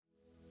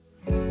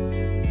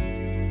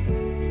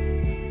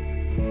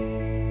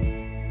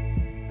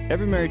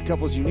Every married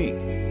couple's unique.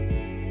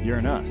 You're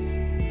an us.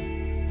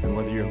 And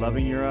whether you're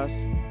loving your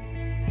us,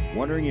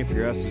 wondering if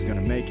your us is going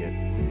to make it,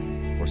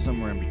 or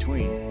somewhere in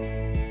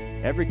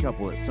between, every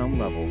couple at some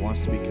level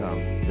wants to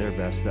become their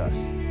best us.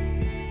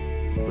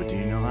 But do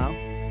you know how?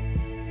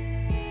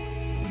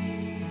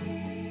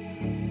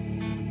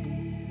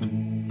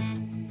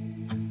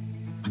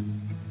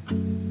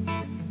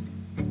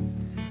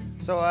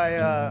 So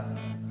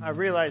I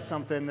realized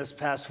something this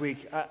past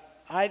week.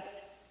 I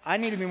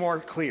need to be more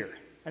clear.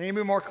 I need to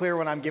be more clear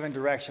when I'm giving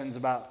directions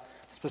about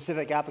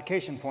specific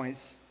application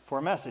points for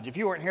a message. If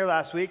you weren't here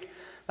last week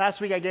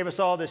I gave us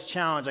all this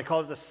challenge. I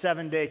called it the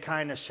 7-Day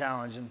Kindness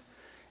Challenge.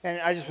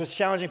 And I just was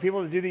challenging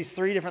people to do these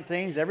 3 different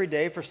things every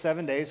day for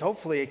 7 days.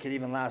 Hopefully it could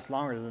even last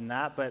longer than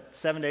that, but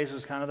 7 days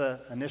was kind of the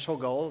initial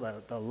goal,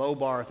 the low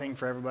bar thing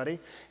for everybody.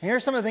 And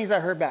here's some of the things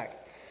I heard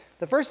back.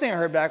 The first thing I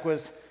heard back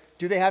was,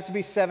 do they have to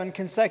be 7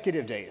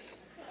 consecutive days?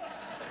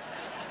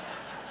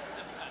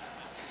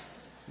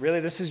 Really,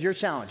 this is your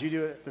challenge. You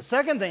do it. The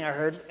second thing I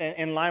heard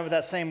in line with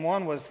that same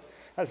one was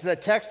a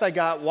text I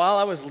got while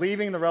I was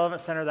leaving the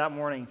Relevant Center that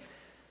morning.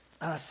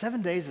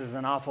 7 days is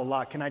an awful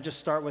lot. Can I just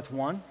start with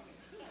 1?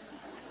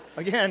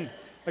 Again,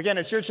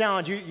 it's your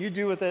challenge. You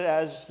do with it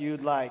as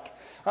you'd like.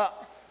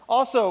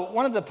 Also,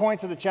 one of the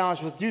points of the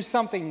challenge was do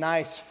something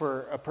nice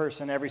for a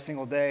person every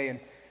single day. And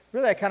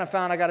really, I kind of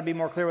found I got to be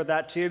more clear with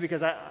that too,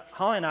 because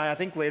Holly and I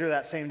think later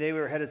that same day we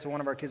were headed to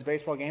one of our kids'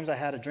 baseball games. I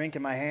had a drink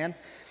in my hand.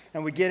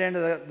 And we get into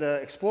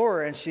the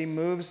Explorer, and she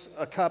moves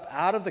a cup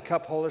out of the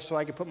cup holder so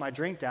I could put my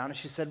drink down. And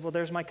she said, well,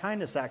 there's my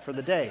kindness act for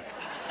the day.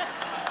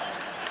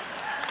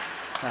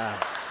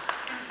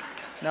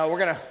 No, we're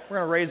gonna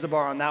raise the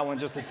bar on that one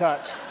just a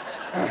touch.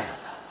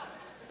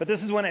 But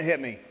this is when it hit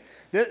me.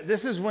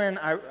 This is when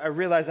I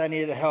realized I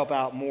needed to help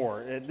out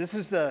more. This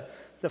is the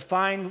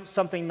find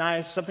something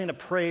nice, something to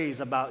praise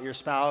about your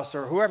spouse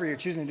or whoever you're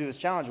choosing to do this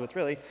challenge with,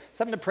 really.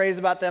 Something to praise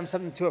about them,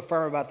 something to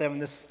affirm about them.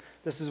 And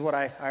this is what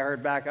I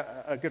heard back.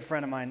 A good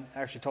friend of mine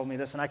actually told me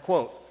this, and I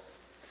quote,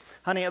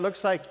 honey, it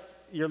looks like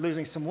you're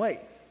losing some weight.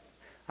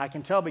 I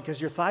can tell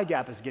because your thigh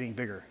gap is getting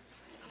bigger.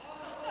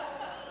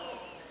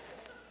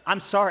 I'm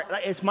sorry,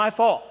 it's my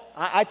fault.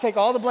 I take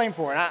all the blame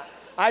for it.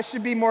 I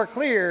should be more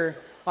clear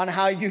on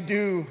how you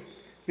do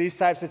these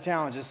types of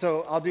challenges,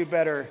 so I'll do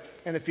better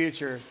in the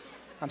future.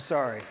 I'm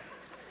sorry.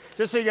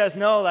 Just so you guys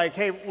know,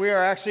 hey, we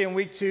are actually in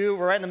week 2.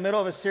 We're right in the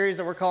middle of a series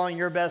that we're calling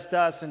Your Best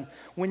Us, and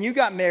when you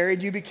got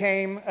married, you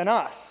became an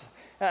us.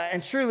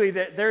 And truly,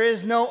 there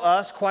is no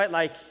us quite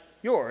like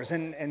yours.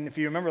 And if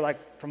you remember,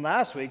 from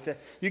last week, that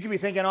you could be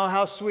thinking, oh,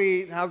 how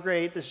sweet, how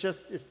great,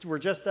 we're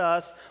just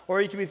us.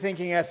 Or you could be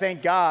thinking,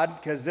 thank God,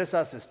 because this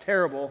us is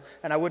terrible,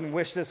 and I wouldn't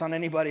wish this on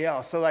anybody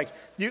else. So,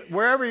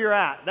 wherever you're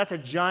at, that's a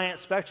giant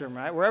spectrum,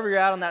 right? Wherever you're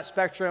at on that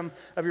spectrum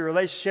of your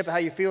relationship, how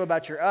you feel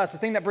about your us, the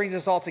thing that brings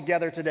us all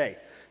together today,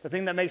 the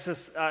thing that makes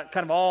us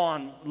kind of all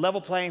on level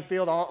playing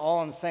field, all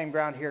on the same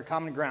ground here,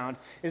 common ground,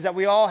 is that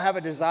we all have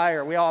a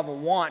desire, we all have a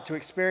want to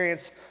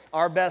experience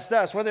our best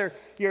us. Whether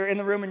you're in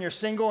the room and you're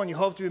single and you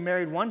hope to be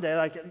married one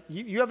day,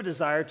 you have a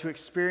desire to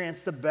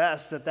experience the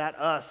best that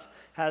us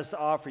has to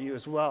offer you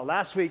as well.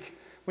 Last week,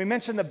 we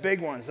mentioned the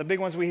big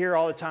ones we hear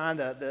all the time,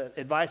 the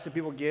advice that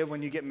people give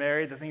when you get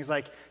married, the things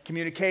like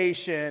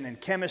communication and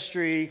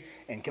chemistry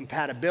and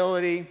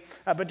compatibility.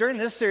 But during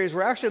this series,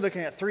 we're actually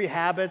looking at 3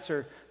 habits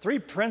or 3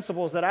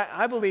 principles that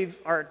I believe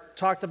are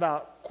talked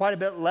about quite a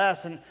bit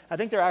less, and I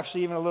think they're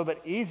actually even a little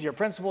bit easier.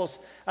 Principles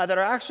that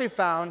are actually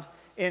found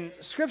in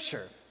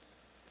Scripture.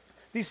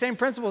 These same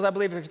principles, I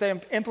believe, if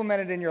they're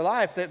implemented in your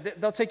life,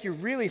 they'll take you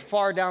really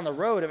far down the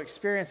road of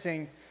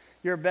experiencing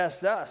your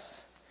best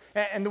us.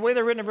 And the way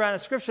they're written around in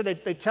Scripture,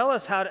 they tell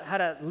us how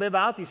to live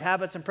out these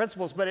habits and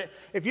principles. But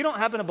if you don't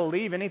happen to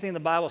believe anything the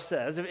Bible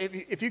says,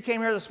 if you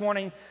came here this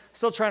morning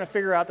still trying to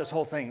figure out this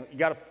whole thing, you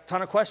got a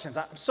ton of questions.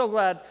 I'm so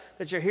glad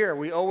that you're here.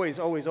 We always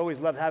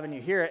love having you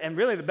here. And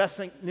really the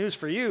best news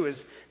for you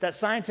is that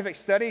scientific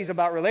studies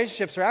about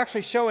relationships are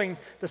actually showing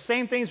the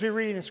same things we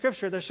read in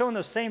Scripture. They're showing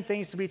those same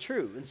things to be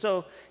true. And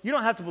so you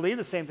don't have to believe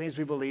the same things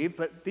we believe,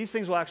 but these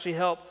things will actually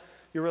help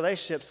your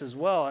relationships as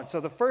well. And so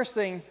the first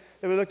thing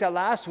that we looked at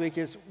last week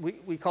is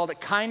we called it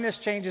kindness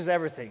changes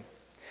everything.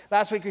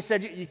 Last week we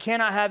said you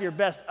cannot have your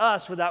best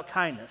us without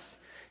kindness.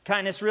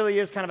 Kindness really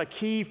is kind of a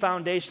key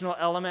foundational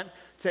element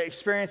to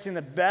experiencing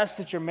the best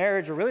that your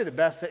marriage, or really the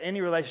best that any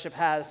relationship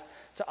has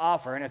to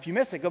offer. And if you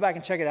missed it, go back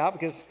and check it out,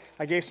 because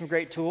I gave some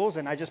great tools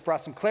and I just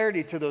brought some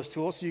clarity to those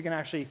tools so you can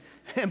actually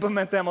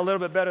implement them a little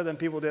bit better than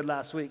people did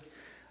last week.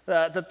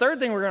 The third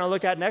thing we're going to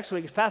look at next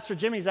week is Pastor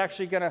Jimmy's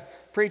actually going to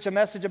preach a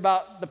message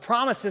about the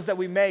promises that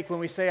we make when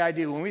we say I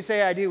do. When we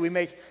say I do, we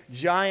make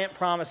giant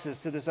promises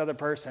to this other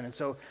person. And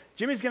so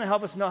Jimmy's going to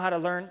help us know how to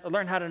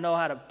learn how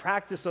to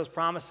practice those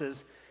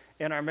promises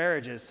in our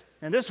marriages.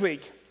 And this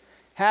week,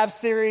 have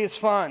serious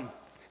fun.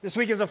 This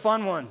week is a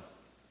fun one.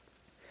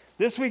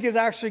 This week is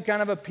actually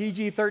kind of a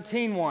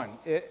PG-13 one.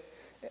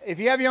 If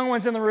you have young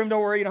ones in the room,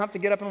 don't worry, you don't have to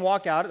get up and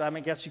walk out. I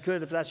guess you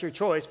could if that's your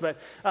choice, but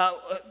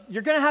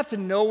you're going to have to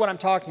know what I'm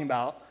talking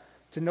about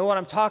to know what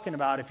I'm talking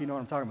about if you know what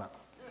I'm talking about.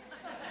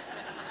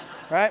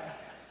 Right?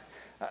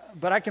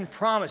 But I can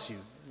promise you,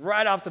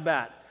 right off the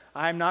bat,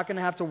 I'm not going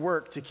to have to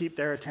work to keep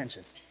their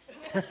attention.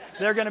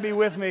 They're going to be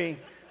with me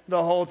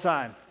the whole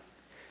time.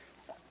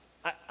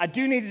 I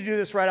do need to do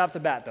this right off the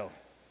bat, though,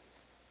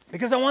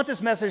 because I want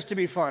this message to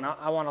be fun.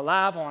 I want to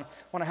laugh. I want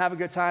to have a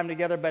good time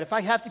together. But if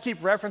I have to keep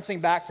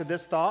referencing back to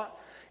this thought,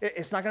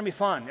 it's not going to be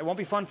fun. It won't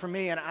be fun for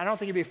me, and I don't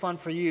think it'd be fun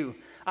for you.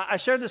 I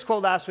shared this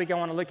quote last week. I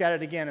want to look at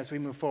it again as we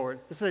move forward.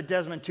 This is a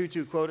Desmond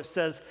Tutu quote. It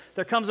says,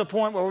 "There comes a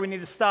point where we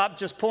need to stop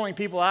just pulling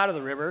people out of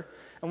the river,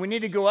 and we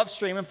need to go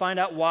upstream and find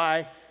out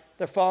why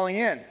they're falling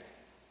in."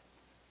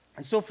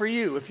 And so for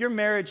you, if your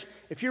marriage,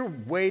 if you're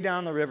way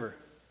down the river,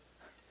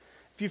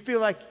 if you feel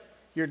like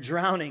you're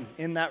drowning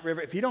in that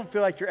river, if you don't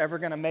feel like you're ever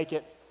going to make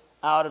it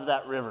out of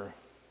that river,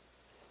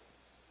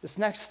 this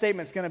next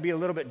statement is going to be a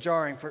little bit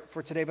jarring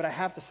for today, but I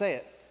have to say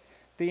it.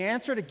 The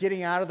answer to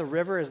getting out of the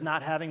river is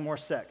not having more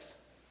sex.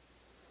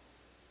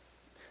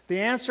 The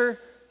answer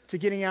to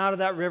getting out of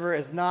that river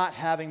is not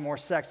having more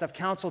sex. I've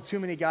counseled too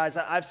many guys.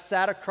 I've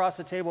sat across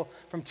the table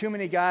from too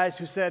many guys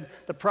who said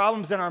the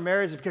problems in our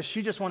marriage is because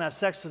she just won't have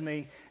sex with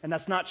me, and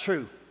that's not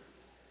true.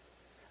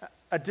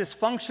 A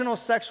dysfunctional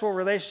sexual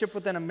relationship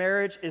within a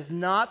marriage is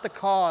not the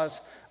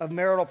cause of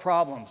marital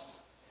problems.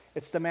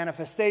 It's the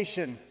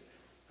manifestation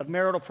of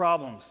marital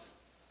problems.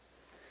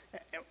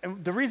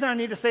 And the reason I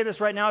need to say this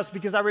right now is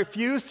because I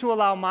refuse to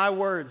allow my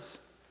words,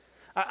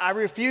 I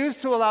refuse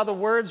to allow the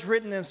words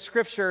written in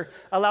Scripture,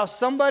 allow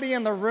somebody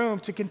in the room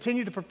to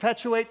continue to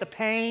perpetuate the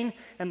pain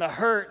and the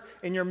hurt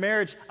in your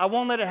marriage. I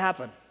won't let it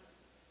happen.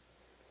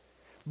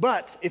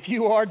 But if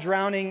you are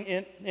drowning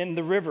in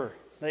the river,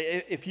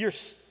 if you're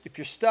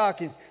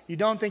stuck and you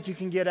don't think you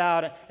can get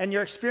out, and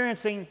you're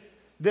experiencing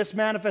this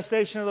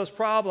manifestation of those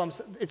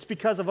problems, it's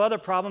because of other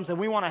problems, and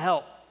we want to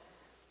help.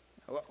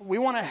 We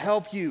want to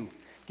help you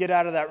get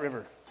out of that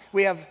river.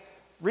 We have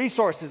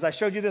resources. I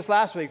showed you this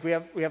last week. We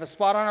have a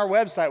spot on our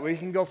website where you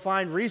can go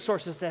find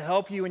resources to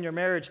help you in your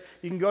marriage.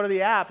 You can go to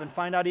the app and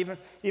find out even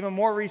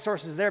more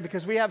resources there,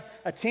 because we have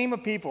a team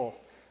of people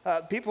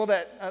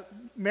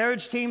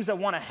marriage teams that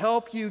want to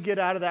help you get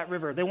out of that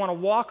river. They want to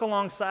walk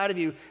alongside of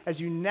you as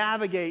you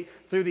navigate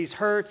through these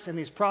hurts and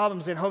these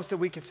problems in hopes that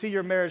we can see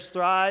your marriage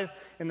thrive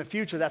in the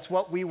future. That's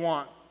what we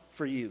want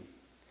for you.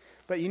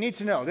 But you need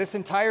to know, this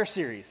entire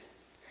series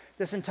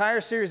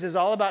is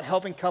all about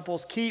helping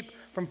couples keep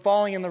from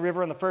falling in the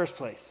river in the first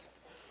place.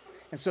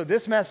 And so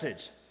this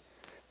message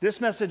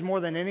more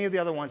than any of the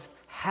other ones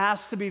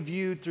has to be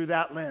viewed through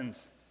that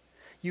lens.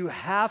 You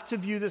have to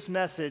view this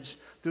message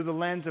through the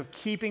lens of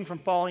keeping from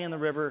falling in the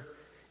river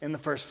in the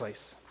first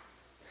place.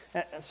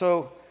 And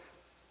so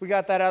we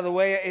got that out of the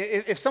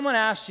way. If someone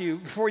asked you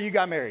before you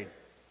got married,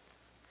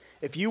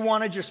 if you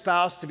wanted your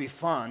spouse to be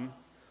fun,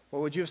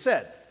 what would you have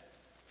said?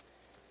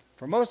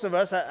 For most of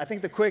us, I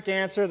think the quick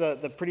answer,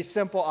 the pretty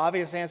simple,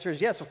 obvious answer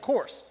is yes, of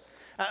course.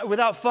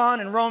 Without fun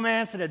and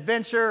romance and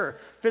adventure or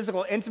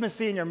physical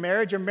intimacy in your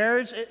marriage,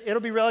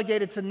 it'll be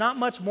relegated to not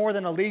much more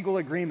than a legal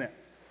agreement,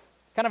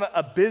 kind of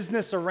a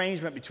business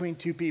arrangement between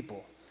two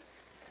people.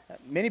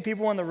 Many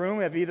people in the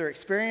room have either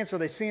experienced or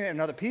they've seen it in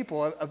other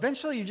people.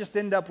 Eventually, you just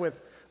end up with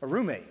a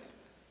roommate.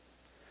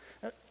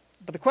 But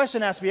the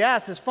question has to be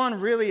asked, is fun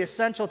really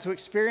essential to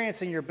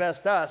experiencing your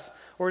best us,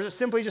 or is it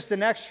simply just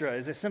an extra?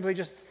 Is it simply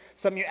just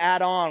something you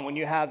add on when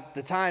you have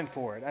the time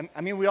for it? I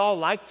mean, we all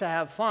like to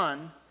have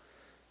fun,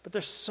 but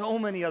there's so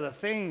many other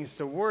things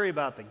to worry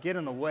about that get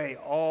in the way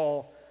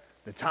all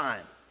the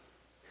time.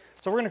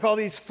 So we're going to call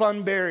these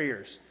fun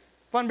barriers.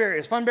 Fun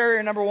barriers. Fun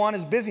barrier number one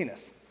is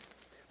busyness.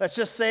 Let's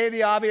just say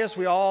the obvious.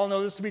 We all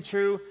know this to be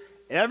true.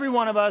 Every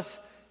one of us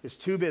is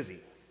too busy.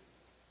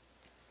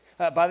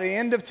 By the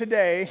end of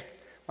today,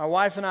 my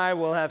wife and I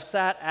will have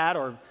sat at,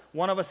 or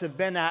one of us have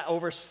been at,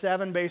 over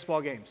 7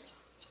 baseball games.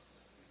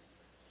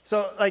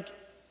 So,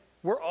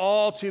 we're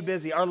all too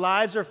busy. Our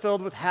lives are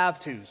filled with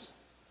have-tos.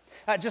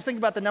 Just think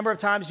about the number of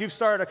times you've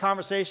started a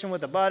conversation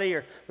with a buddy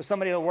or with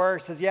somebody at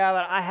work, says, yeah,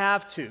 but I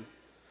have to.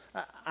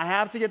 I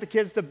have to get the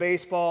kids to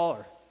baseball,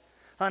 or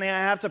honey, I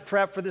have to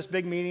prep for this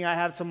big meeting I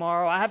have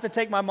tomorrow. I have to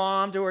take my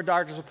mom to her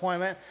doctor's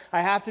appointment.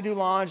 I have to do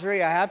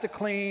laundry. I have to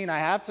clean. I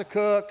have to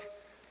cook.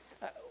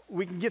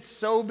 We can get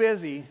so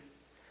busy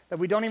that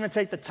we don't even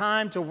take the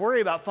time to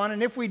worry about fun.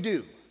 And if we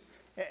do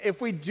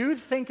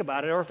think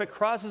about it, or if it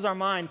crosses our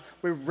mind,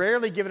 we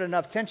rarely give it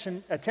enough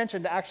attention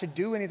to actually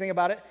do anything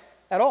about it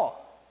at all.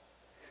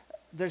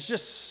 There's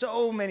just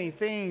so many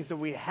things that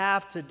we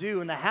have to do,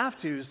 and the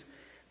have-tos,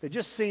 they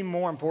just seem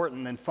more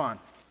important than fun.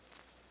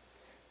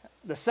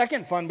 The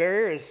second fun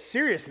barrier is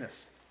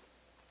seriousness.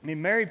 I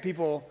mean, married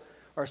people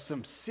are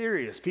some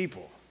serious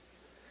people.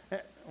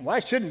 Why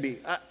shouldn't be?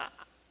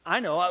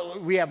 I know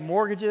we have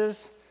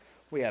mortgages,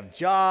 we have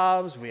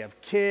jobs, we have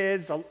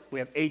kids, we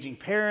have aging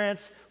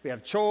parents, we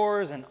have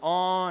chores, and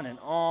on and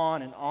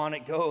on and on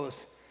it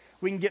goes.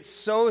 We can get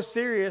so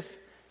serious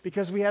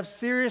because we have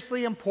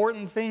seriously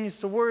important things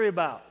to worry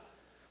about.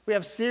 We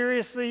have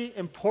seriously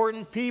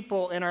important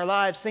people in our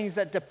lives, things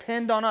that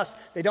depend on us.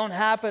 They don't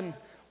happen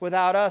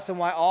without us, and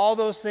why all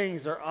those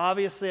things are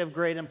obviously of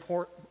great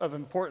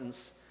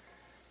importance,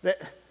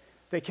 that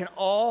they can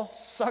all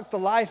suck the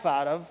life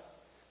out of,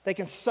 they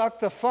can suck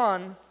the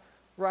fun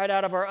right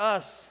out of our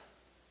us.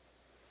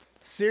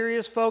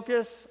 Serious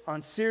focus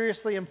on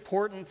seriously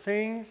important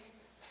things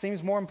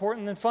seems more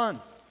important than fun.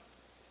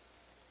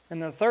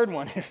 And the third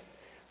one,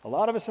 a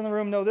lot of us in the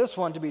room know this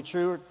one to be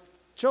true, are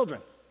children.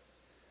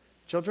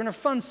 Children are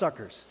fun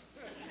suckers.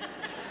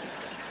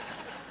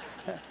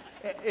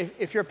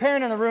 If you're a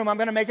parent in the room, I'm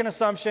going to make an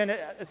assumption.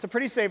 It's a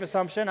pretty safe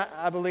assumption,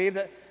 I believe,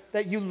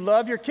 that you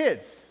love your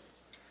kids.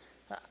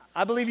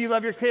 I believe you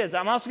love your kids.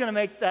 I'm also going to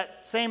make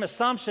that same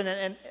assumption,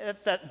 and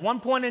at that one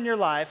point in your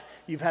life,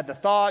 you've had the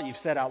thought, you've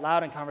said out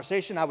loud in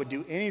conversation, I would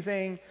do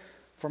anything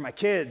for my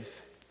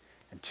kids.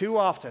 And too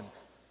often,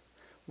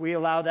 we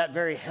allow that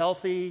very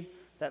healthy,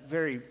 that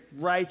very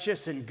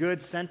righteous and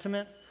good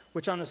sentiment,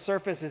 which on the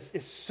surface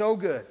is so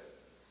good,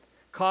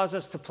 cause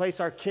us to place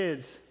our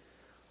kids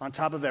on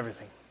top of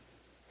everything.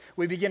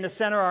 We begin to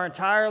center our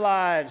entire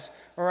lives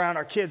around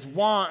our kids'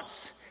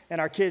 wants and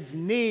our kids'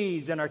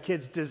 needs and our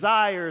kids'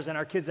 desires and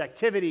our kids'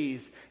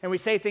 activities. And we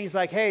say things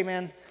like, hey,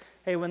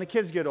 when the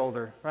kids get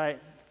older, right?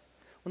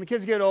 When the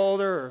kids get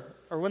older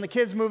or when the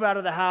kids move out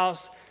of the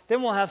house,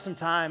 then we'll have some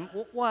time.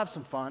 We'll have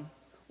some fun.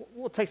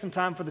 We'll take some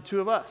time for the two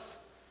of us.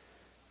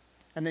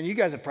 And then you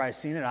guys have probably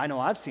seen it. I know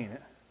I've seen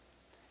it.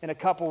 In a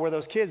couple where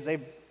those kids,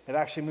 they've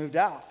actually moved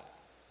out.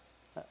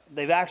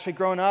 They've actually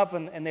grown up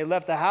and they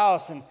left the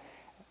house and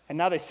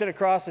now they sit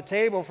across the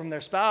table from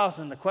their spouse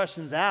and the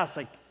question's asked,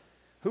 like,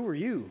 who are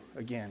you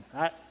again?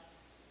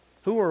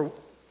 Who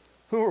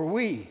are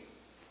we?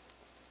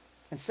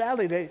 And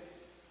sadly,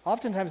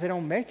 oftentimes they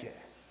don't make it.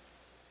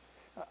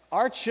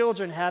 Our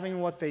children having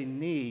what they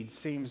need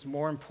seems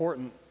more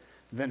important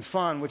than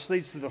fun, which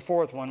leads to the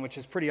fourth one, which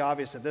is pretty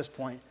obvious at this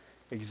point,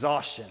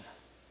 exhaustion.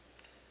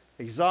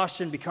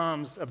 Exhaustion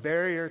becomes a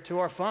barrier to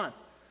our fun.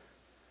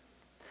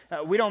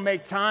 We don't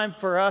make time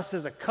for us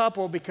as a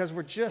couple because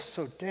we're just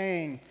so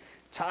dang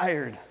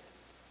tired.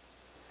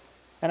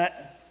 And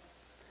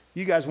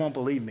you guys won't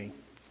believe me.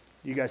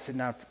 You guys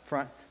sitting out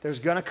front. There's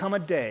going to come a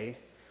day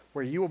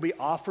where you will be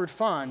offered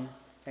fun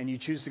and you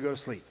choose to go to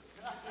sleep.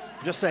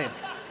 Just saying.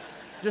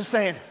 Just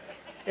saying.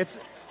 It's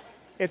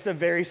a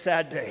very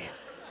sad day.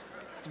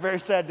 It's a very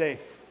sad day.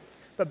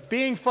 But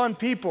being fun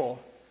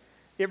people,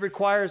 it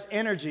requires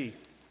energy.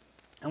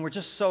 And we're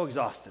just so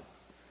exhausted.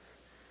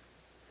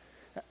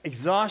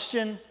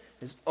 Exhaustion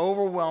is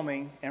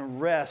overwhelming, and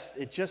rest,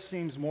 it just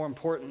seems more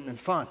important than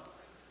fun.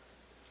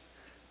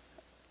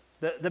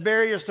 The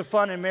barriers to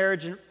fun in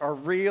marriage are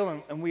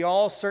real, and we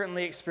all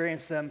certainly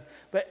experience them.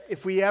 But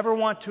if we ever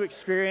want to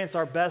experience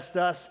our best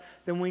us,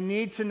 then we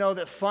need to know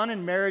that fun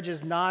in marriage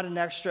is not an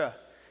extra.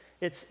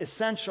 It's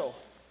essential.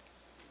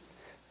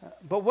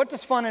 But what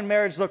does fun in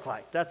marriage look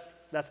like? That's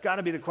got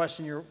to be the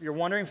question you're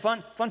wondering.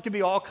 Fun could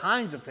be all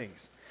kinds of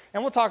things.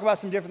 And we'll talk about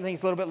some different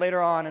things a little bit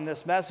later on in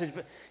this message,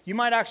 but you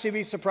might actually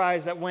be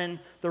surprised that when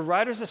the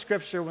writers of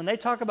Scripture, when they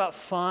talk about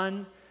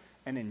fun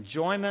and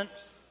enjoyment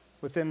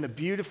within the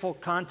beautiful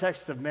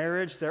context of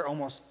marriage, they're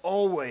almost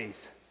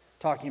always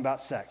talking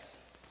about sex.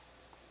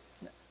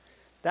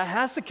 That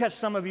has to catch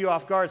some of you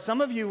off guard.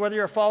 Some of you, whether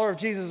you're a follower of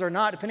Jesus or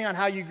not, depending on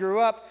how you grew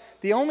up,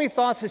 the only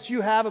thoughts that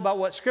you have about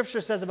what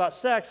Scripture says about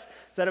sex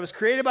is that it was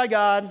created by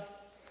God,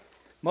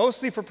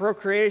 mostly for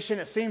procreation.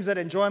 It seems that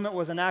enjoyment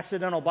was an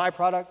accidental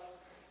byproduct.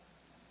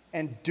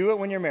 And do it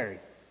when you're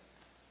married.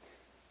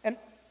 And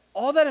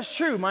all that is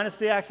true, minus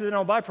the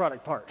accidental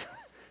byproduct part.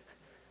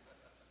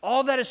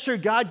 All that is true.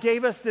 God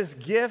gave us this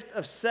gift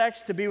of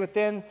sex to be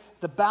within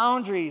the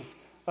boundaries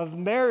of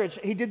marriage.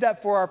 He did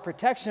that for our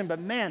protection, but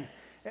man,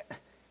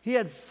 he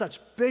had such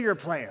bigger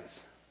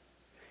plans.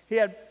 He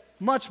had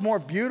much more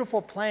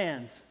beautiful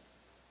plans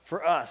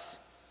for us.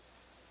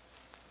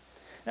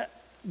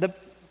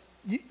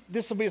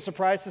 This will be a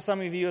surprise to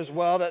some of you as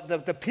well,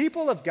 that the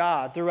people of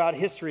God throughout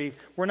history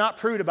were not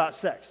prude about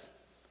sex.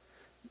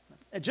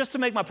 And just to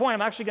make my point,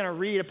 I'm actually going to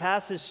read a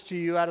passage to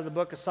you out of the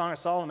book of Song of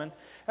Solomon.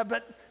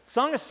 But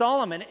Song of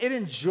Solomon,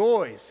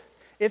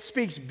 it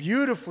speaks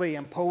beautifully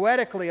and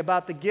poetically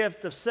about the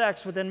gift of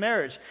sex within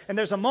marriage. And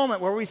there's a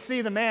moment where we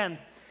see the man,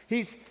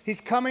 he's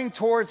coming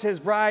towards his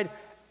bride,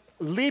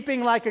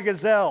 leaping like a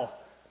gazelle.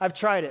 I've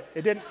tried it.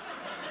 It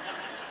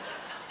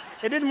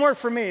didn't work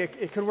for me.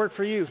 It could work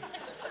for you.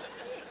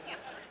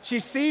 She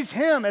sees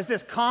him as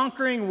this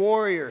conquering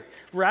warrior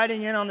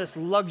riding in on this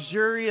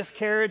luxurious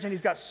carriage, and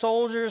he's got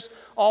soldiers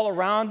all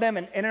around them,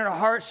 and in her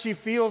heart she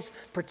feels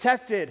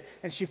protected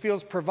and she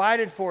feels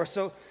provided for.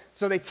 So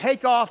they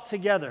take off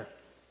together.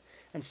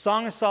 And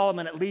Song of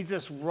Solomon, it leads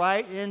us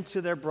right into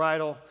their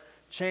bridal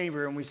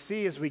chamber, and we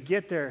see as we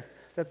get there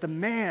that the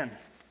man,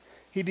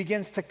 he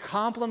begins to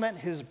compliment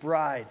his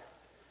bride,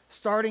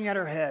 starting at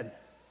her head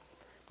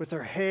with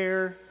her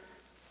hair,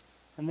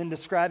 and then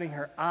describing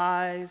her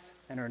eyes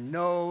and her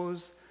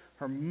nose,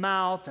 her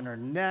mouth and her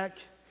neck.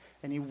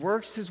 And he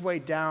works his way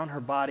down her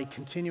body,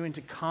 continuing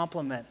to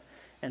compliment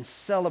and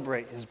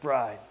celebrate his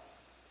bride.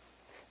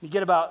 You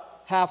get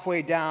about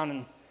halfway down,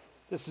 and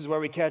this is where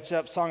we catch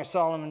up. Song of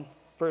Solomon,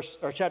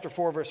 chapter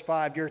 4, verse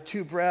 5. Your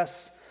two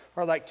breasts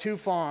are like two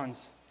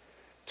fawns,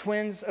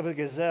 twins of a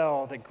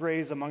gazelle that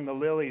graze among the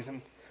lilies.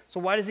 And so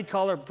why does he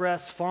call her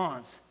breasts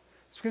fawns?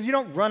 It's because you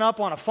don't run up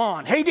on a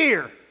fawn. Hey,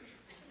 dear.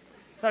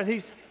 No,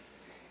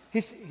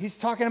 he's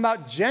talking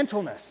about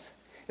gentleness.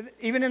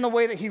 Even in the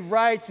way that he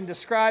writes and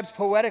describes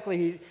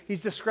poetically,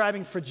 he's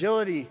describing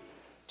fragility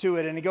to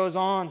it. And he goes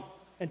on,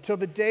 until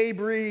the day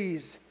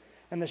breeze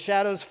and the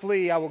shadows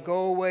flee, I will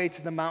go away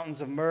to the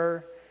mountains of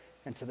myrrh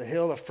and to the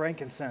hill of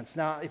frankincense.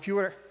 Now, if you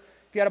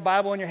had a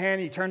Bible in your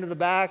hand and you turned to the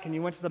back and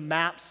you went to the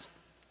maps,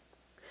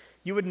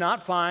 you would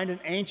not find an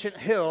ancient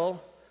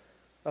hill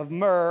of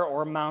myrrh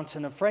or a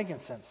mountain of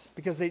frankincense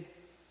because they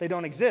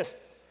don't exist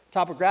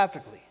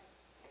topographically.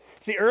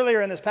 See,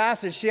 earlier in this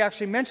passage, she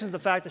actually mentions the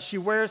fact that she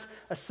wears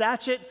a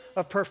sachet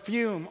of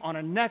perfume on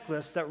a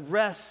necklace that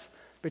rests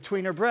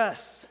between her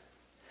breasts.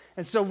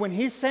 And so when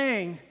he's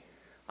saying,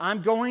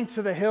 I'm going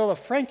to the hill of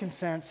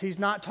frankincense, he's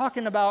not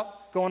talking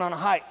about going on a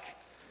hike.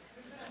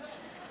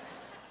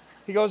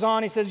 He goes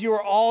on, he says, you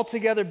are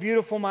altogether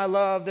beautiful, my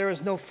love. There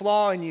is no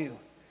flaw in you.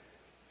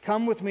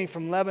 Come with me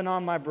from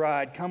Lebanon, my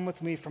bride. Come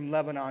with me from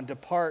Lebanon.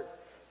 Depart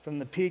from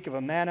the peak of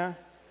Amana,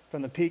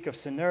 from the peak of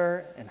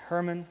Senir and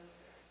Hermon,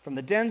 from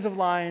the dens of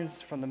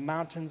lions, from the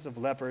mountains of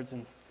leopards.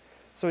 And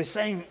so he's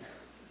saying,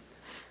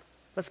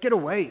 let's get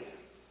away.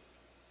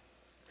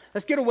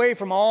 Let's get away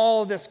from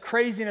all this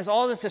craziness,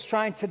 all this is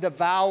trying to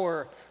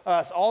devour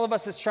us, all of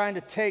us is trying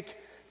to take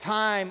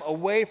time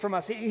away from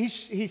us.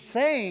 He's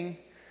saying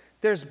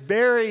there's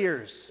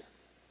barriers.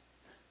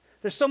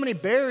 There's so many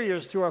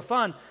barriers to our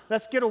fun.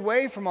 Let's get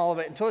away from all of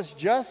it until it's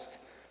just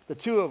the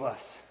two of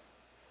us.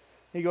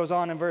 He goes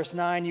on in verse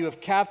 9, you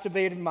have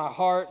captivated my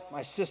heart,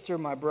 my sister,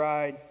 my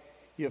bride.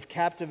 You have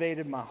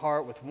captivated my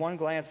heart with one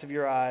glance of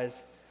your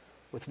eyes,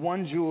 with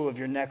one jewel of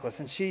your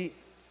necklace. And she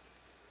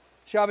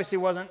obviously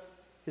wasn't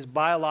his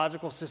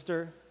biological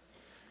sister.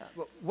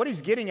 But what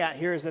he's getting at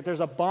here is that there's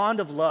a bond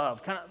of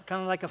love, kind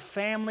of like a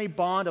family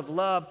bond of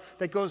love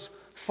that goes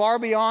far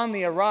beyond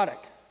the erotic.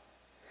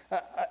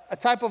 A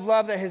type of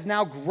love that has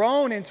now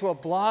grown into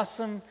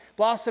blossomed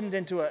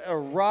into an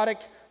erotic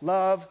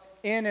love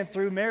in and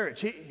through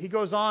marriage. He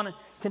goes on and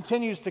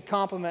continues to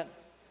compliment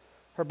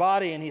her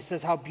body, and he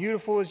says, how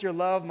beautiful is your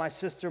love, my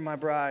sister, my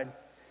bride.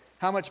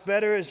 How much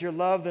better is your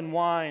love than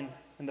wine,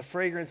 and the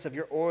fragrance of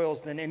your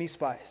oils than any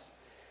spice.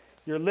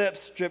 Your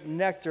lips drip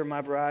nectar,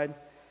 my bride.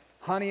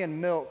 Honey and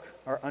milk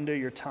are under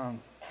your tongue.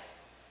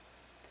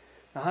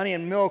 Now, honey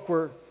and milk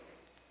were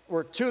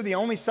two of the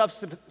only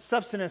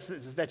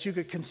substances that you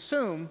could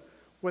consume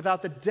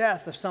without the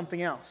death of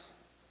something else.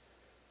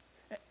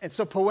 And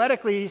so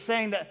poetically, he's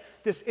saying that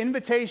this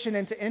invitation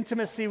into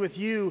intimacy with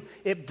you,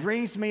 it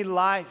brings me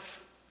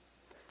life.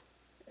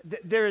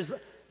 There is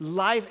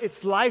life,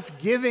 it's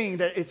life-giving,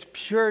 that it's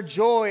pure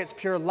joy, it's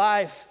pure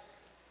life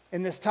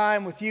in this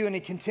time with you. And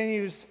he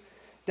continues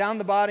down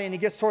the body and he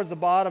gets towards the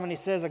bottom and he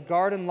says, a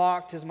garden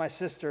locked is my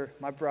sister,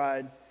 my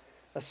bride.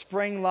 A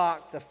spring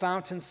locked, a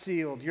fountain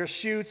sealed. Your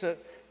shoots,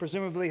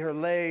 presumably her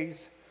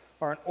legs,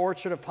 are an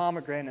orchard of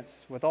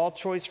pomegranates with all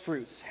choice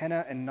fruits,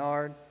 henna and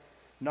nard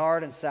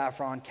and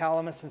saffron,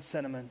 calamus and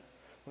cinnamon,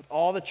 with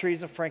all the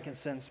trees of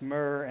frankincense,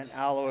 myrrh and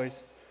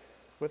aloes,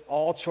 with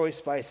all choice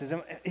spices.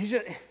 And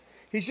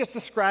he's just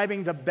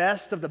describing the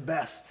best of the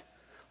best.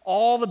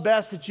 All the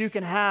best that you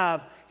can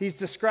have, he's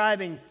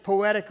describing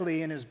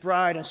poetically in his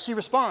bride. And she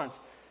responds.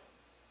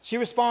 She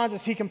responds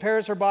as he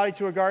compares her body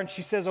to a garden.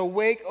 She says,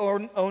 awake,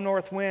 O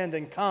north wind,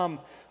 and come,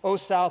 O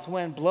south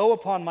wind, blow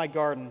upon my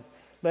garden.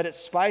 Let its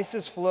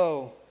spices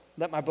flow.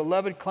 Let my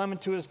beloved come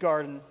into his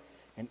garden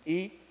and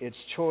eat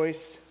its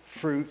choice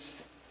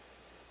fruits.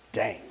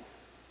 Dang.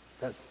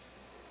 That's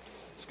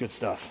good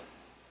stuff.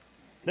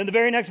 Then the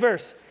very next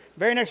verse,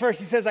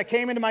 he says, I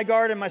came into my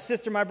garden, my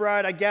sister, my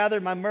bride. I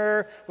gathered my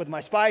myrrh with my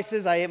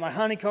spices. I ate my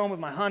honeycomb with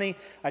my honey.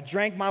 I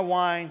drank my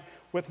wine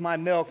with my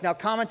milk. Now,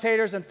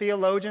 commentators and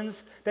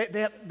theologians,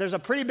 there's a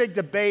pretty big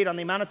debate on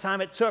the amount of time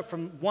it took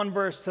from one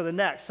verse to the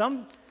next.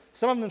 Some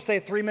of them say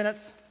 3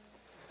 minutes.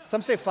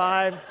 Some say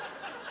 5.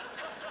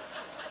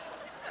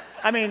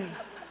 I mean,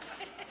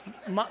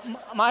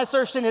 my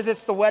assertion is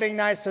it's the wedding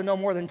night, so no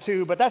more than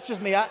 2, but that's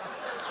just me.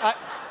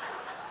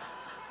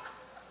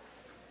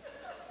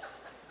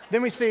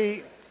 Then we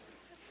see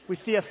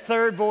a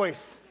third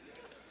voice.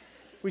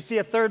 We see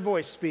a third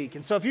voice speak.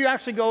 And so if you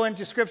actually go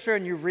into Scripture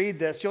and you read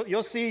this,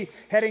 you'll see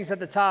headings at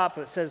the top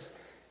that says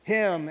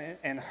him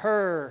and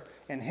her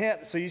and him.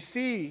 So you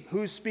see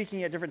who's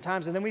speaking at different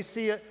times. And then we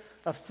see a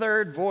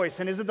third voice.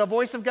 And is it the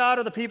voice of God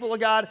or the people of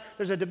God?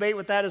 There's a debate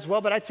with that as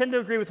well. But I tend to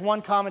agree with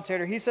one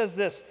commentator. He says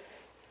this: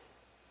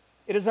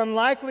 it is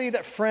unlikely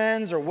that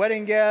friends or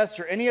wedding guests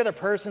or any other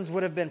persons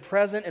would have been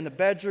present in the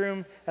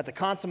bedroom at the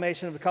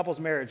consummation of the couple's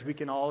marriage. We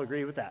can all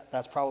agree with that.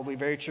 That's probably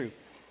very true.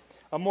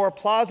 A more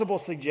plausible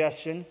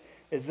suggestion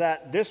is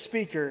that this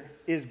speaker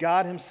is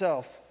God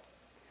himself.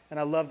 And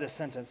I love this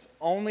sentence.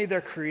 Only their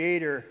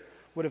creator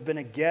would have been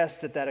a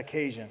guest at that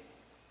occasion.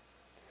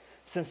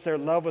 Since their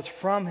love was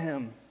from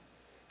him,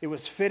 it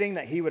was fitting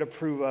that he would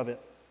approve of it.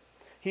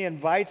 He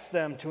invites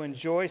them to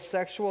enjoy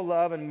sexual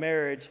love and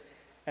marriage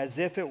as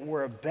if it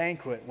were a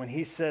banquet when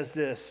he says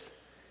this: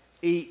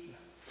 eat,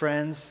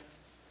 friends,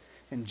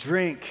 and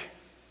drink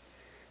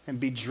and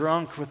be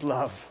drunk with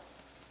love.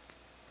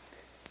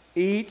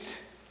 Eat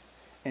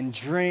and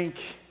drink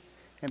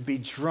and be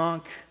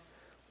drunk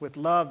with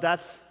love.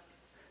 That's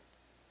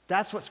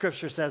what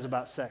Scripture says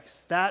about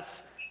sex.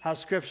 That's how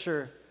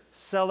Scripture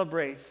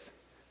celebrates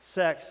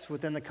sex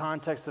within the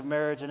context of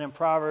marriage. And in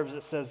Proverbs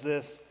it says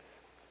this: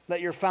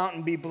 let your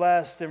fountain be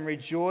blessed and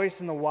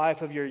rejoice in the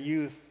wife of your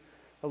youth,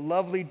 a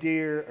lovely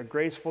deer, a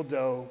graceful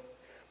doe.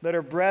 Let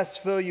her breasts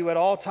fill you at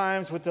all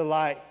times with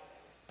delight.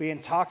 Be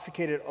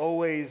intoxicated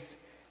always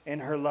in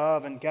her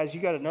love. And guys,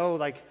 you got to know,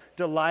 like,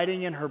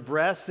 delighting in her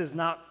breasts is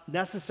not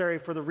necessary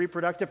for the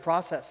reproductive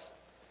process.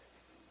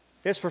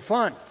 It's for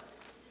fun.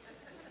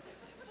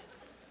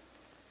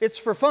 It's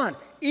for fun.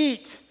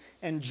 Eat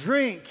and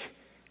drink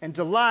and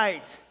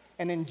delight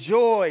and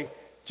enjoy.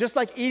 Just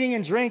like eating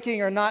and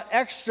drinking are not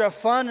extra,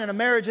 fun in a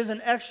marriage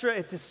isn't extra,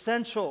 it's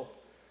essential.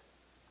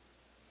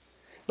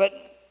 But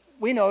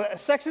we know that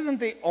sex isn't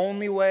the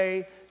only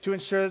way to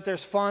ensure that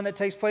there's fun that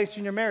takes place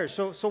in your marriage.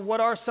 So what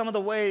are some of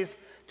the ways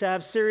to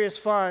have serious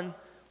fun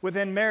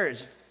within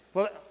marriage?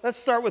 Well, let's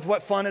start with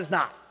what fun is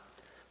not.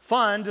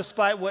 Fun,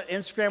 despite what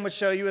Instagram would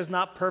show you, is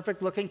not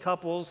perfect-looking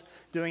couples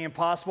doing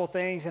impossible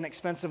things in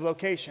expensive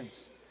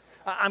locations.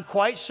 I'm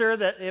quite sure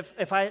that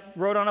if I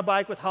rode on a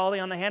bike with Holly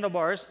on the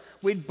handlebars,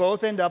 we'd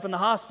both end up in the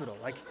hospital.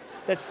 Like,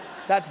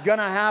 that's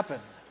gonna happen.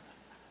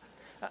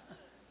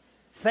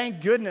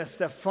 Thank goodness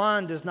that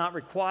fun does not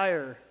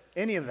require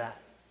any of that.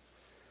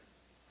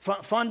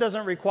 Fun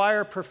doesn't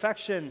require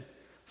perfection.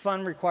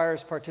 Fun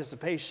requires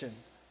participation.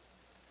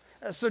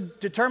 So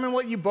determine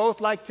what you both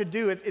like to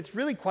do. It's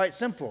really quite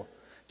simple.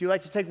 Do you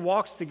like to take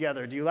walks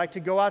together? Do you like to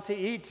go out to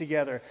eat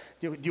together?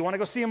 Do you want to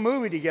go see a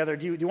movie together?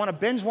 Do you want to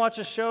binge watch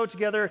a show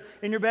together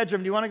in your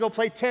bedroom? Do you want to go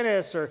play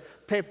tennis or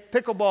play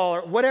pickleball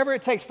or whatever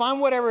it takes?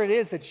 Find whatever it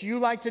is that you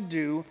like to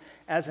do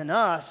as an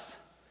us.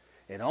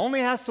 It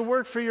only has to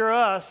work for your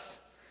us,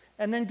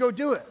 and then go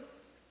do it.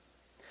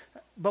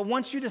 But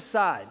once you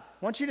decide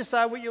what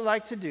you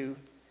like to do,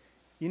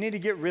 you need to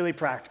get really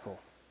practical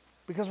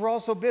because we're all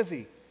so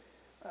busy.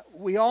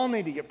 We all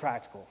need to get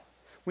practical.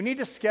 We need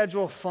to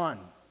schedule fun.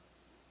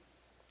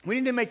 We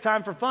need to make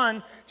time for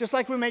fun just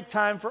like we make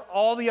time for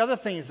all the other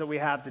things that we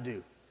have to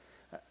do.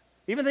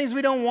 Even things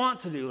we don't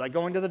want to do, like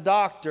going to the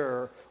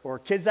doctor or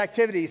kids'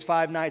 activities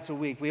 5 nights a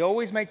week. We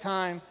always make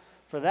time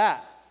for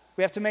that.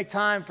 We have to make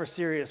time for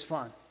serious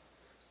fun.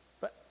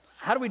 But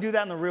how do we do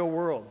that in the real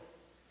world?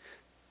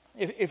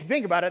 If you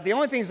think about it, the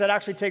only things that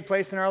actually take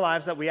place in our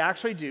lives that we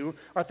actually do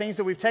are things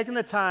that we've taken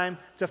the time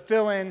to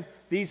fill in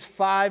these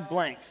 5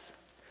 blanks.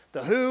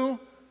 The who,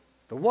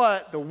 the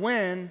what, the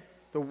when,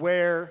 the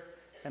where,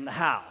 and the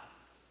how.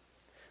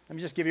 Let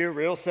me just give you a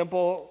real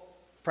simple,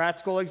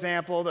 practical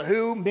example. The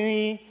who,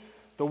 me.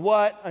 The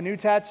what, a new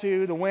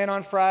tattoo. The when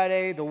on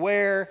Friday. The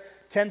where,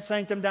 10th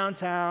Sanctum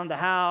downtown. The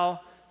how,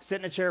 sit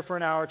in a chair for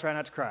an hour, try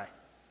not to cry.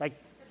 Like,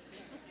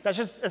 that's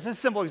a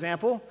simple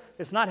example.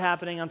 It's not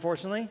happening,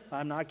 unfortunately.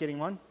 I'm not getting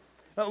one.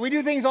 We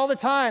do things all the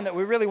time that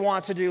we really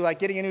want to do, like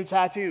getting a new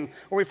tattoo,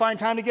 or we find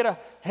time to get a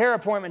hair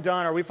appointment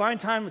done, or we find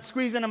time to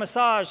squeeze in a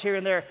massage here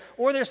and there,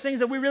 or there's things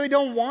that we really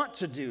don't want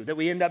to do that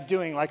we end up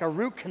doing, like a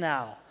root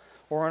canal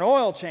or an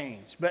oil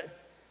change. But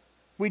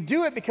we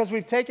do it because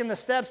we've taken the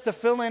steps to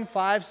fill in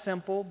 5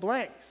 simple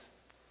blanks.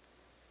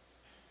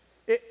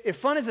 If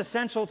fun is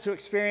essential to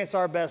experience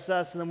our best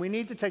us, then we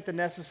need to take the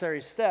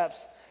necessary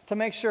steps to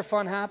make sure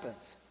fun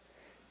happens.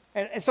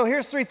 And so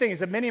here's 3 things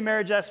that many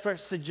marriage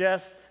experts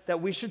suggest that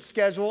we should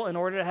schedule in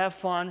order to have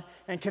fun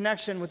and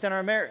connection within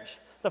our marriage.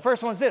 The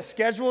first one is this: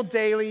 schedule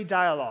daily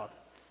dialogue.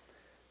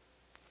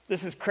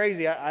 This is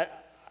crazy. I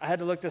had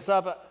to look this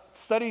up.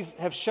 Studies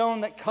have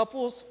shown that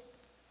couples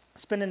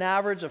spend an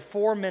average of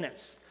 4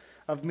 minutes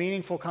of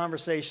meaningful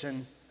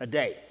conversation a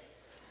day.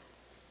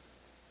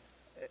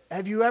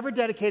 Have you ever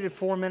dedicated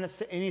 4 minutes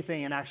to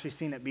anything and actually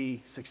seen it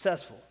be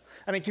successful?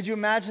 I mean, could you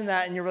imagine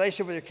that in your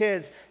relationship with your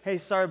kids? Hey,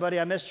 sorry, buddy,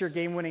 I missed your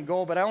game-winning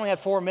goal, but I only had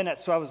 4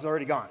 minutes, so I was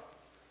already gone.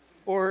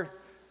 Or,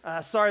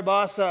 sorry,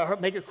 boss,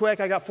 make it quick.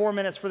 I got 4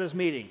 minutes for this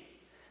meeting.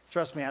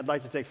 Trust me, I'd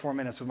like to take 4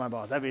 minutes with my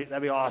boss.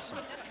 That'd be awesome.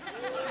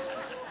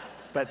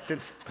 but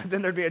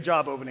then there'd be a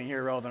job opening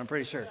here relevant, I'm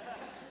pretty sure.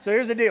 So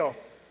here's the deal.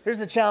 Here's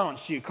the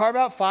challenge to you. Carve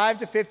out 5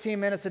 to 15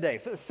 minutes a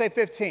day. Let's say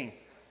 15.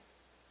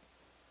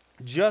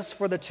 Just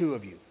for the 2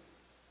 of you.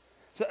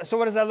 So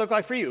what does that look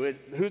like for you?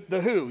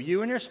 The who,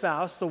 you and your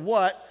spouse. The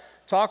what,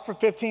 talk for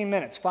 15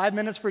 minutes. 5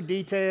 minutes for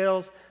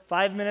details.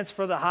 5 minutes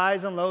for the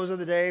highs and lows of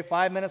the day.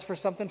 5 minutes for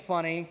something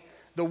funny.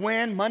 The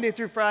when, Monday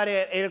through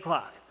Friday at 8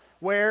 o'clock.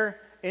 Where,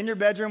 in your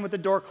bedroom with the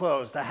door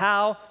closed. The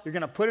how, you're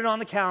going to put it on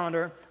the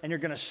calendar and you're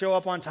going to show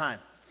up on time.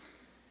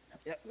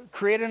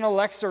 Create an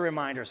Alexa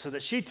reminder so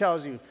that she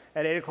tells you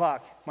at 8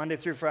 o'clock, Monday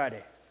through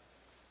Friday.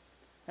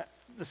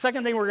 The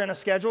second thing we're going to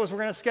schedule is we're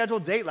going to schedule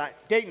date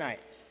night.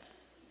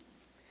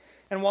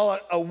 And while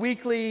a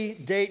weekly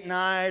date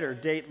night or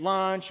date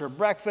lunch or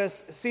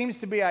breakfast seems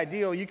to be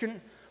ideal, you can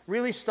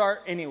really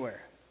start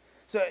anywhere.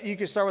 So you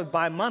can start with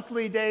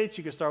bi-monthly dates,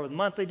 you can start with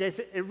monthly dates.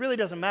 It really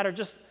doesn't matter,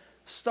 just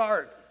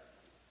start.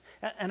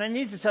 And I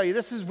need to tell you,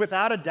 this is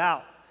without a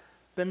doubt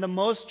been the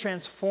most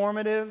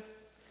transformative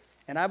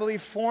and I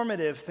believe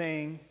formative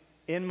thing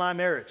in my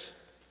marriage.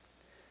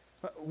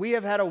 We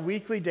have had a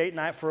weekly date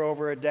night for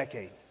over a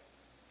decade.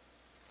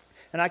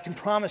 And I can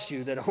promise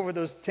you that over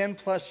those 10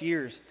 plus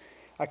years,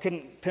 I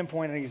couldn't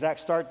pinpoint an exact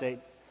start date,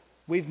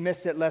 we've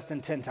missed it less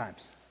than 10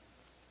 times.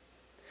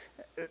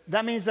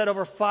 That means that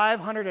over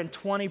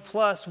 520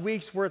 plus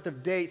weeks worth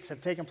of dates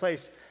have taken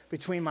place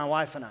between my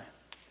wife and I.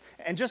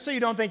 And just so you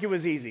don't think it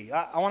was easy,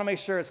 I want to make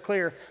sure it's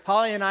clear,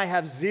 Holly and I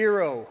have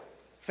zero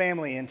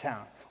family in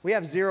town. We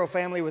have zero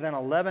family within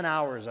 11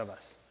 hours of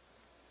us.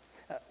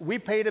 We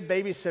paid a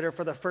babysitter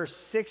for the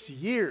first 6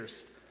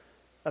 years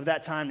of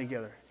that time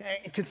together.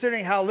 And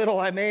considering how little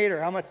I made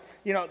or how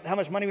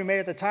much money we made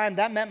at the time,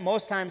 that meant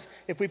most times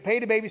if we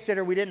paid a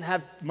babysitter, we didn't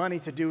have money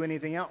to do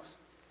anything else.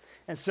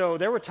 And so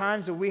there were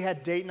times that we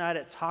had date night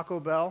at Taco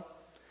Bell.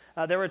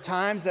 There were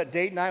times that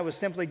date night was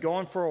simply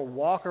going for a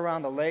walk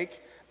around the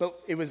lake. But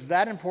it was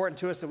that important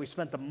to us that we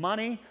spent the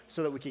money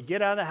so that we could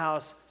get out of the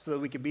house, so that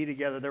we could be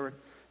together.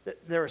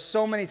 There were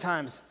so many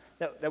times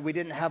that we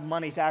didn't have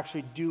money to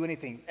actually do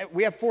anything.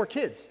 We have 4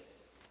 kids,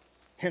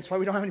 hence why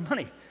we don't have any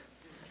money.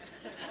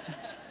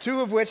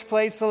 2 of which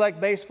played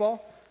select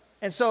baseball.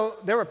 And so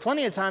there were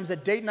plenty of times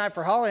that date night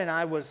for Holly and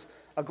I was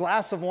a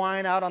glass of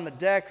wine out on the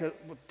deck,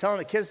 telling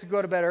the kids to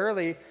go to bed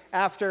early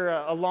after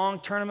a long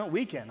tournament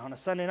weekend on a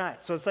Sunday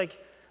night. So it's like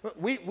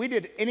we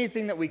did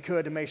anything that we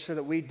could to make sure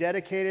that we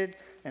dedicated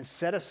and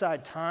set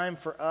aside time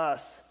for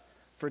us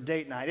for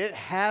date night. It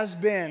has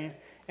been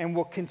and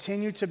will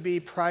continue to be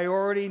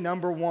priority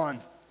number 1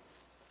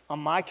 on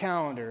my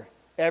calendar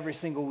every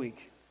single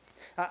week.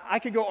 I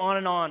could go on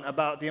and on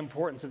about the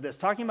importance of this.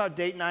 Talking about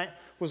date night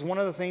was one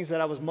of the things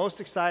that I was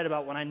most excited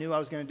about when I knew I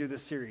was going to do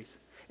this series.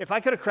 If I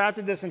could have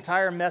crafted this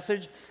entire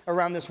message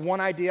around this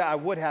one idea, I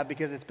would have,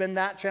 because it's been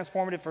that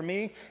transformative for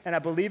me, and I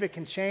believe it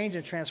can change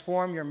and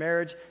transform your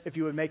marriage if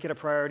you would make it a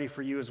priority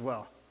for you as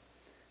well.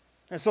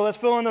 And so let's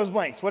fill in those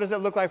blanks. What does it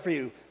look like for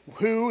you?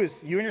 Who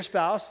is you and your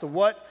spouse? The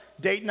what?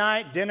 Date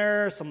night,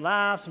 dinner, some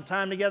laughs, some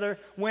time together.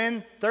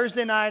 When?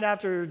 Thursday night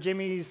after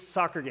Jimmy's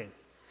soccer game.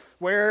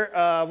 Where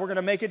we're going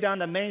to make it down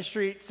to Main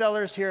Street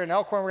Cellars here in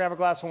Elkhorn. We're going to have a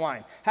glass of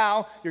wine.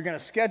 How? You're going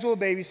to schedule a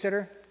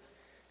babysitter.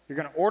 You're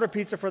going to order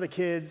pizza for the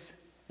kids.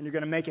 And you're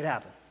going to make it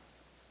happen.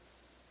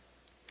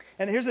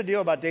 And here's the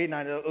deal about date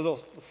night, a little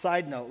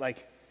side note.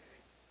 Like,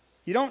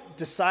 you don't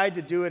decide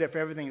to do it if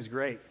everything is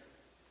great.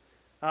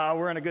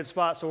 We're in a good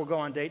spot, so we'll go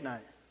on date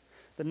night.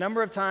 The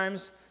number of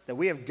times that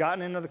we have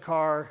gotten into the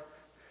car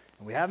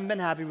and we haven't been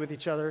happy with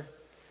each other,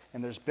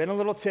 and there's been a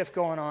little tiff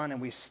going on,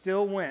 and we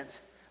still went.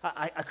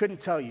 I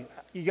couldn't tell you.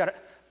 You got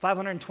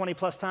 520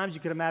 plus times,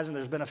 you could imagine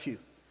there's been a few.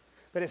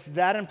 But it's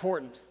that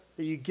important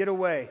that you get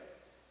away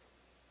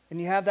and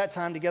you have that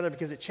time together,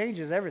 because it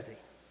changes everything.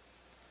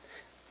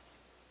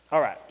 All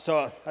right,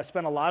 so I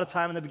spent a lot of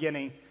time in the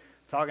beginning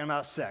talking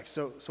about sex.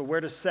 So where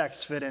does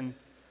sex fit in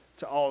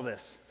to all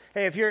this?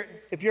 Hey, if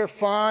you're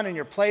fun and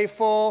you're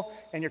playful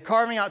and you're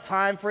carving out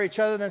time for each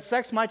other, then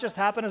sex might just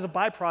happen as a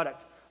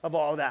byproduct of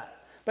all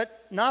that.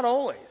 But not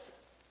always.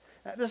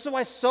 This is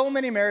why so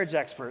many marriage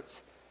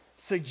experts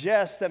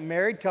suggest that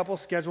married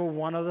couples schedule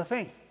one other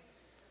thing,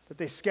 that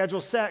they schedule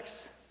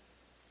sex.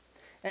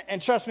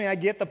 And trust me, I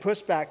get the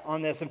pushback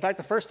on this. In fact,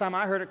 the first time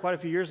I heard it quite a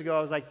few years ago,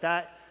 I was like,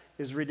 that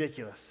is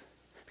ridiculous.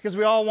 Because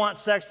we all want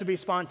sex to be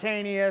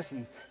spontaneous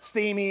and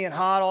steamy and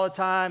hot all the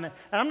time. And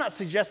I'm not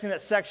suggesting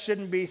that sex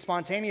shouldn't be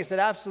spontaneous. It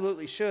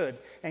absolutely should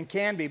and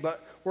can be.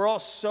 But we're all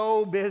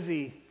so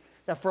busy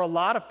that for a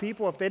lot of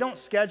people, if they don't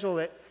schedule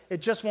it,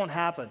 it just won't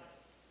happen.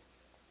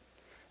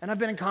 And I've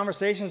been in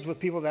conversations with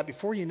people that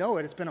before you know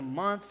it, it's been a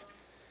month,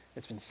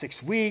 it's been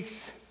 6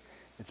 weeks,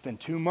 it's been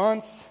 2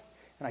 months.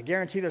 And I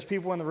guarantee there's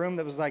people in the room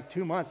that was like,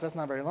 2 months, that's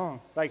not very long.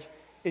 Like,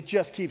 it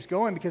just keeps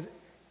going, because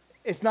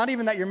it's not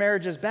even that your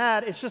marriage is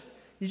bad, it's just,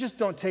 you just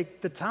don't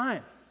take the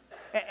time.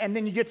 And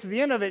then you get to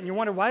the end of it and you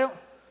wonder, why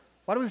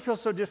do we feel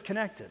so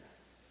disconnected?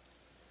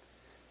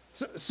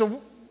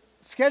 So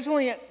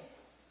scheduling it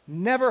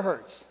never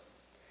hurts.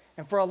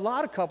 And for a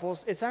lot of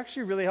couples, it's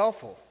actually really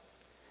helpful.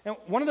 And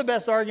one of the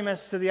best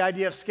arguments to the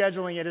idea of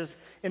scheduling it is,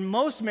 in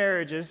most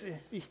marriages,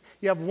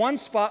 you have one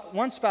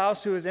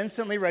spouse who is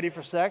instantly ready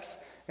for sex,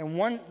 and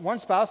one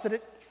spouse that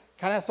it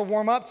kind of has to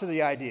warm up to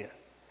the idea.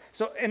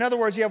 So in other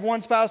words, you have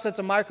one spouse that's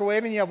a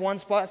microwave, and you have one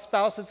spouse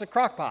that's a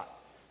crock pot,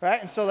 right?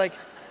 And so like,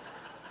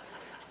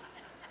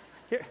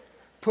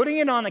 putting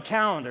it on the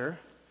calendar,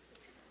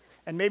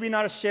 and maybe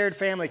not a shared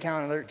family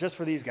calendar just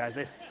for these guys.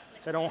 They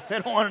don't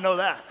want to know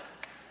that.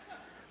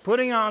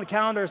 Putting it on the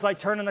calendar is like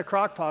turning the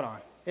crock pot on.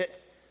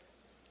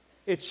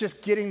 It's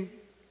just getting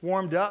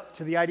warmed up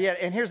to the idea.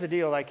 And here's the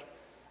deal, like,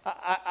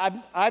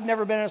 I've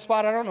never been in a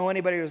spot, I don't know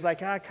anybody who's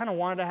like, I kind of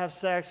wanted to have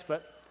sex,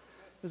 but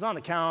it was on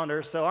the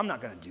calendar, so I'm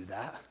not going to do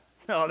that.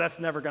 No, that's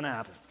never going to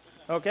happen,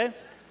 okay?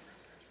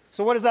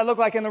 So what does that look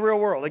like in the real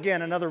world?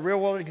 Again, another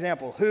real-world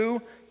example.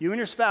 Who? You and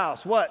your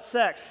spouse. What?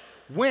 Sex.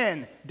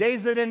 When?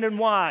 Days that end in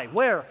Y.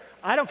 Where?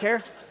 I don't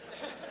care.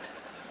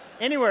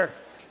 Anywhere.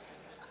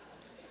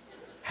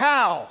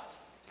 How?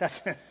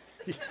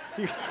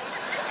 You,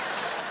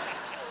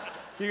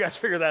 you guys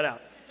figure that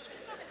out.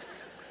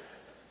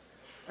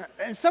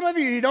 And some of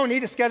you don't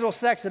need to schedule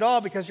sex at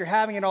all because you're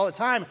having it all the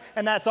time,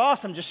 and that's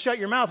awesome. Just shut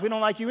your mouth. We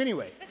don't like you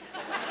anyway.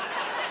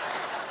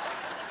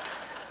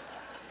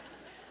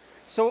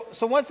 So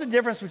what's the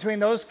difference between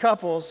those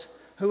couples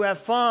who have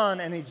fun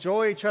and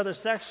enjoy each other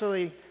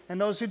sexually and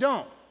those who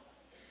don't?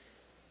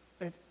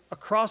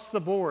 Across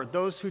the board,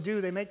 those who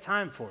do, they make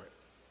time for it.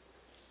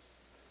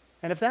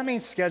 And if that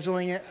means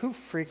scheduling it, who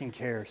freaking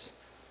cares?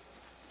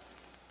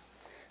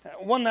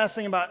 One last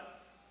thing about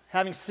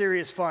having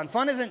serious fun.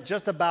 Fun isn't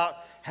just about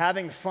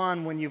having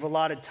fun when you've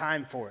allotted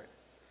time for it.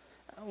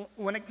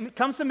 When it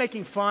comes to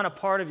making fun a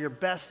part of your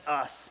best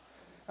us,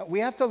 we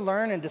have to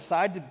learn and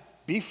decide to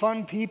be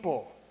fun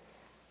people.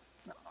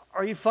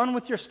 Are you fun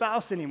with your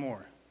spouse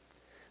anymore?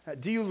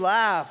 Do you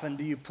laugh and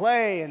do you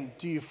play and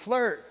do you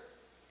flirt?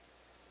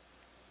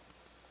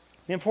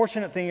 The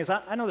unfortunate thing is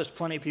I know there's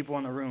plenty of people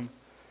in the room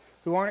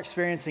who aren't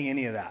experiencing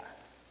any of that.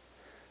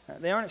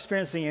 They aren't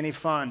experiencing any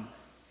fun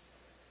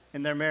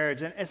in their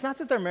marriage. And it's not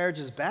that their marriage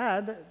is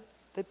bad.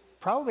 They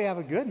probably have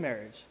a good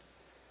marriage.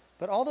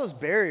 But all those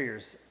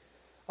barriers,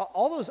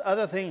 all those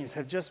other things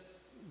have just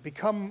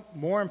become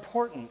more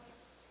important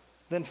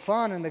than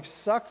fun, and they've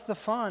sucked the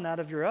fun out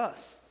of your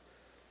us.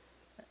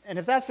 And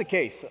if that's the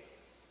case,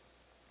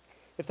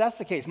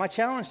 my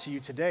challenge to you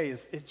today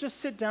is just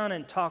sit down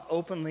and talk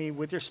openly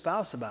with your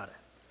spouse about it.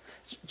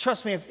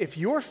 Trust me, if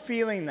you're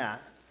feeling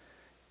that,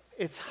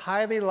 it's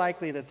highly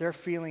likely that they're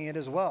feeling it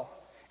as well.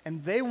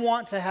 And they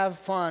want to have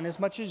fun as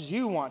much as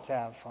you want to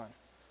have fun.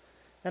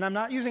 And I'm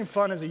not using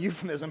fun as a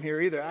euphemism here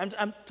either.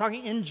 I'm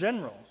talking in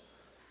general.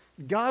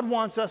 God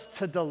wants us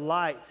to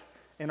delight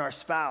in our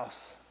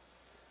spouse.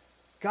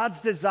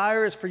 God's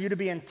desire is for you to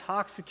be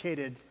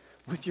intoxicated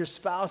with your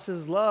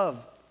spouse's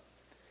love.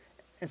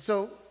 And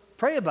so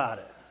pray about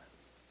it.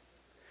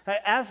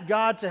 Ask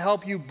God to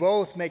help you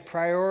both make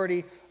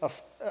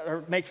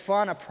make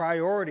fun a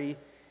priority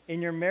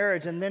in your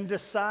marriage, and then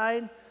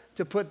decide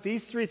to put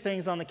these 3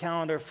 things on the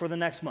calendar for the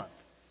next month.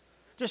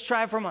 Just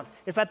try it for a month.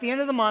 If at the end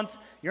of the month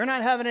you're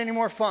not having any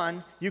more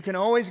fun, you can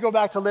always go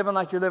back to living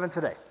like you're living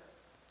today.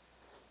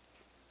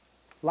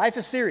 Life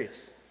is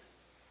serious.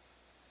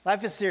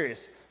 Life is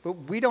serious, but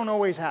we don't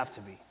always have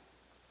to be.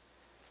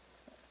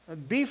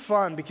 Be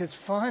fun, because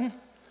fun,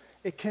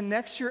 it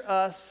connects your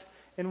us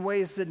in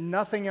ways that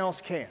nothing else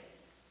can.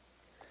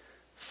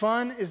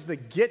 Fun is the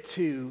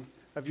get-to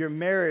of your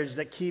marriage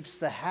that keeps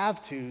the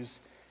have-tos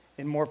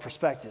in more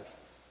perspective.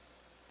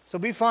 So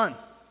be fun.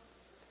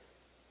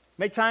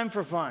 Make time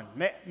for fun.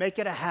 Make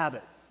it a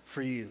habit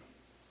for you.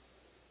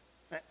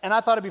 And I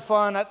thought it'd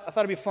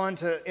be fun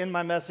to end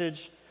my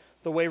message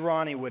the way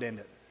Ronnie would end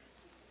it.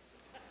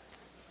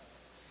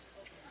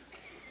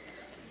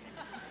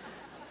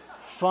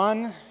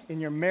 Fun in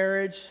your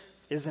marriage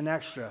isn't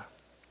extra.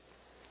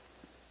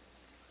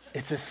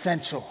 It's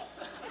essential.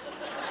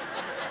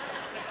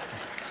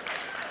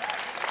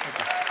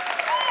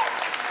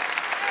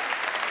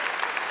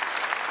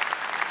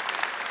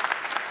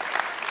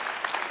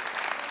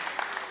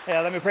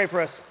 Yeah, let me pray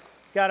for us.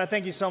 God, I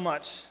thank you so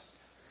much.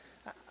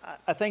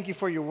 I thank you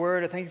for your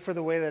word. I thank you for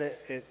the way that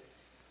it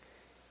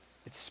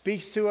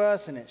speaks to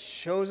us, and it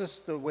shows us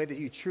the way that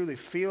you truly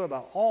feel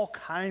about all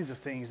kinds of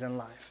things in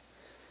life.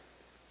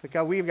 But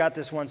God, we've got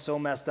this one so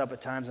messed up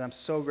at times, and I'm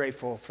so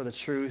grateful for the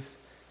truth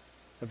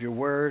of your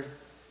word,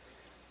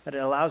 that it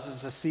allows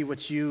us to see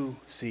what you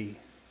see.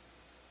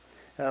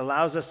 It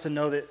allows us to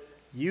know that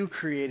you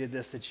created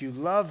this, that you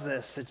love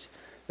this,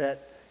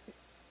 that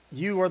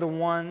you are the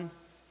one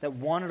that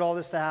wanted all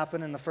this to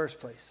happen in the first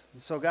place.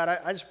 And so, God,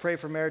 I just pray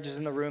for marriages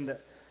in the room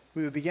that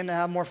we would begin to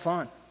have more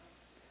fun.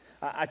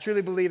 I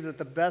truly believe that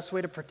the best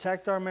way to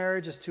protect our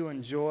marriage is to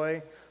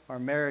enjoy our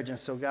marriage. And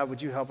so, God,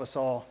 would you help us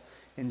all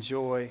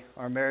enjoy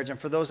our marriage? And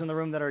for those in the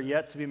room that are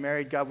yet to be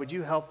married, God, would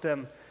you help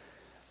them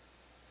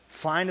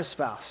find a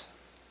spouse,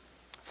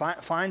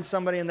 find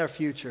somebody in their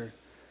future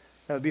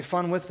that would be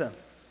fun with them,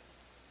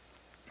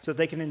 so that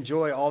they can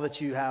enjoy all that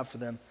you have for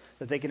them,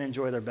 that they can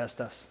enjoy their best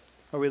us.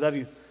 Lord, we love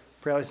you.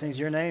 Pray all these things in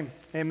your name.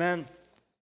 Amen.